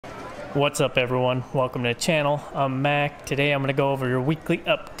What's up, everyone? Welcome to the channel. I'm Mac. Today I'm going to go over your weekly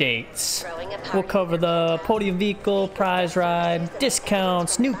updates. We'll cover the Podium vehicle, prize ride,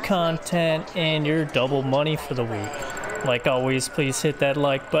 discounts, new content, and your double money for the week. Like always, please hit that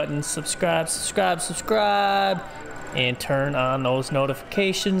like button, subscribe, and turn on those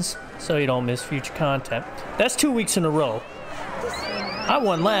notifications so you don't miss future content. That's 2 weeks in a row. I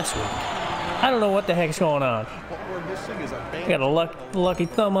won last week. I don't know what the heck's going on. I got a lucky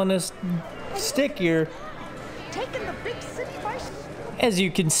thumb on this stick here. As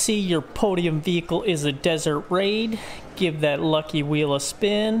you can see, your Podium vehicle is a desert raid. Give that lucky wheel a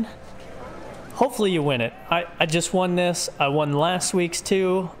spin. Hopefully you win it. I just won this. I won last week's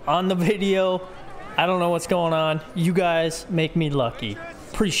too on the video. I don't know what's going on. You guys make me lucky.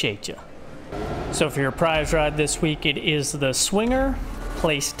 Appreciate you. So for your prize ride this week, it is the Swinger.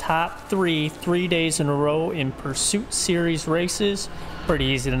 Place top 3 days in a row in Pursuit Series races. Pretty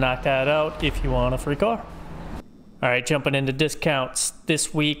easy to knock that out if you want a free car. Alright, jumping into discounts.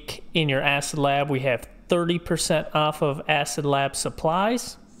 This week in your Acid Lab, we have 30% off of Acid Lab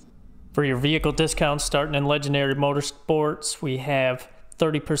supplies. For your vehicle discounts starting in Legendary Motorsports, we have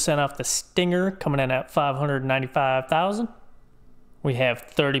 30% off the Stinger coming in at $595,000. We have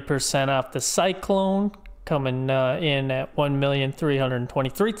 30% off the Cyclone coming in at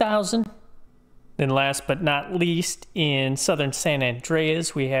 $1,323,000. Then last but not least, in Southern San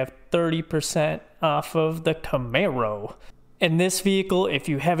Andreas, we have 30% off of the Camaro. And this vehicle, if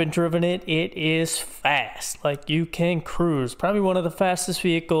you haven't driven it, it is fast. Like, you can cruise. Probably one of the fastest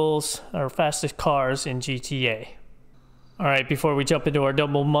vehicles or fastest cars in GTA. All right, before we jump into our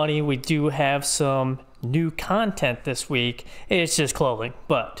double money, we do have some new content this week. It's just clothing,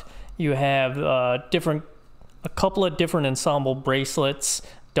 but you have a couple of different Ensemble bracelets: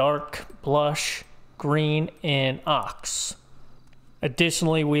 dark, blush, green, and ox.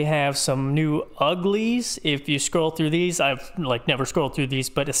 Additionally, we have some new Ugglies. If you scroll through these, I've never scrolled through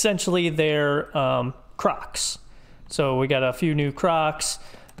these, but essentially they're Crocs. So we got a few new Crocs.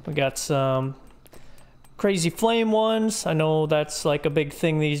 We got some crazy flame ones. I know that's like a big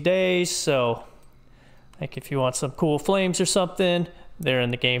thing these days, so like if you want some cool flames or something, they're in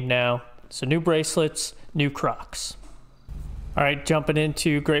the game now. So new bracelets, new Crocs. All right, jumping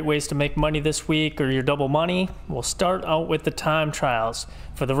into great ways to make money this week or your double money. We'll start out with the time trials.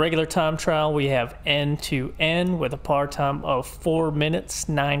 For the regular time trial, we have end to end with a par time of 4 minutes,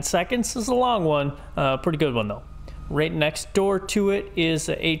 9 seconds. This is a long one, pretty good one though. Right next door to it is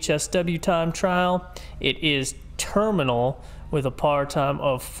the HSW time trial. It is terminal with a par time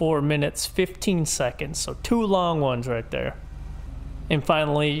of 4 minutes, 15 seconds. So 2 long ones right there. And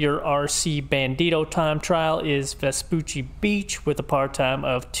finally, your RC Bandito time trial is Vespucci Beach with a par time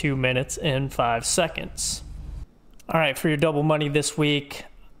of 2 minutes and 5 seconds. All right, for your double money this week,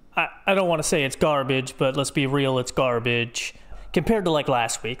 I don't want to say it's garbage, but let's be real, it's garbage. Compared to like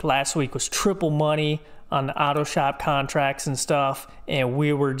last week. Last week was triple money on the auto shop contracts and stuff, and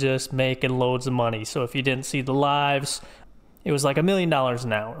we were just making loads of money. So if you didn't see the lives, it was like $1 million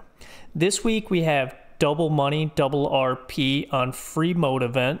an hour. This week we have double money, double RP on Freemode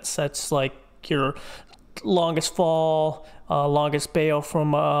events. That's like your longest fall, longest bail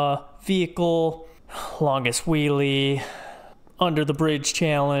from a vehicle, longest wheelie, under the bridge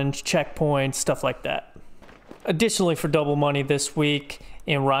challenge, checkpoints, stuff like that. Additionally, for double money this week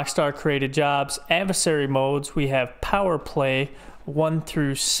in Rockstar created jobs adversary modes, we have Power Play 1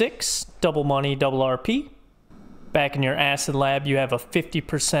 through 6, double money, double RP. Back in your Acid Lab, you have a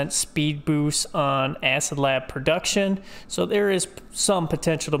 50% speed boost on Acid Lab production. So there is some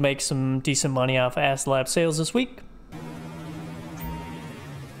potential to make some decent money off Acid Lab sales this week.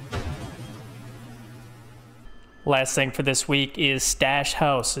 Last thing for this week is stash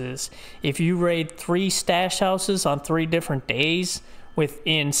houses. If you raid 3 stash houses on 3 different days,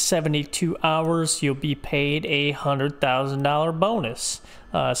 within 72 hours, you'll be paid a $100,000 bonus.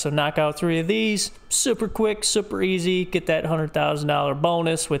 So knock out 3 of these, super quick, super easy, get that $100,000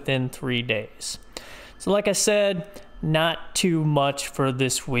 bonus within 3 days. So like I said, not too much for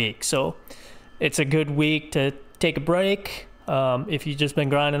this week. So it's a good week to take a break. If you've just been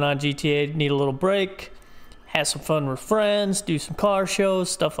grinding on GTA, need a little break, have some fun with friends, do some car shows,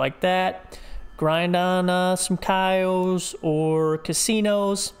 stuff like that. Grind on some Kayos or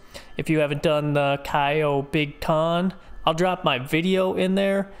casinos. If you haven't done the Kayo Big Con, I'll drop my video in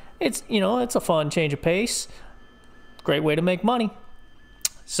there. It's, it's a fun change of pace. Great way to make money.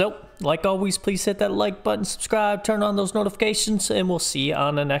 So, like always, please hit that like button, subscribe, turn on those notifications, and we'll see you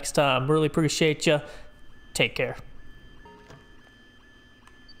on the next time. Really appreciate you. Take care.